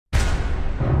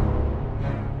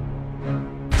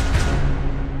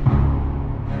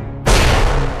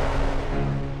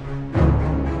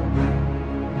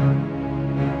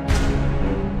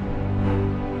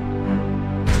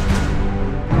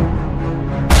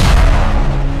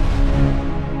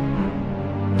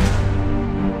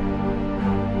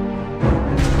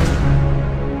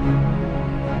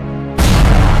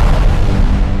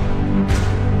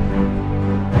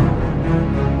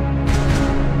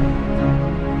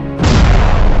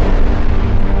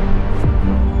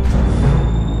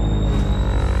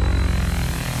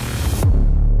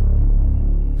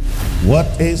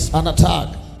What is an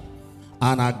attack?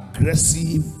 An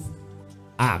aggressive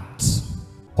act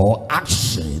or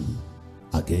action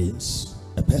against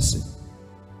a person.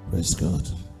 Praise God.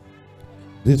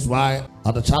 This is why,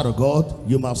 as a child of God,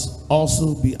 you must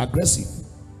also be aggressive,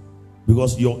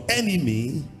 because your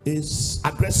enemy is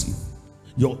aggressive.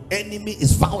 Your enemy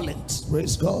is violent.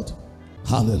 Praise God.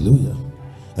 Hallelujah.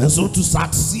 And so to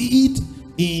succeed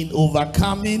in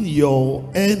overcoming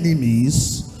your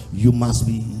enemies, you must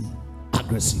be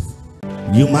aggressive.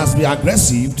 You must be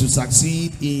aggressive to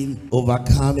succeed in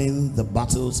overcoming the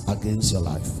battles against your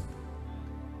life.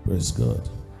 Praise God.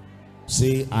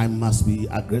 Say, I must be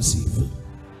aggressive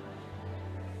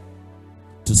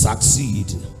to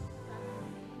succeed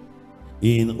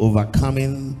in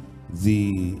overcoming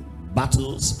the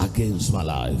battles against my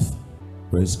life.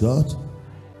 Praise God.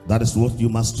 That is what you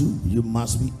must do. You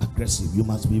must be aggressive. You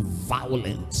must be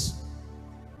violent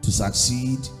to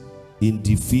succeed in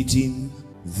defeating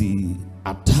the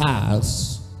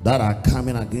attacks that are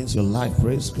coming against your life.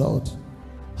 Praise God.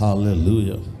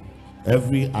 Hallelujah.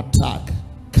 Every attack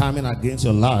coming against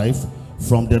your life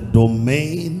from the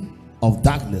domain of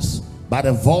darkness, by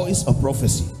the voice of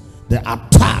prophecy, the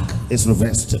attack is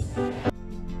reversed.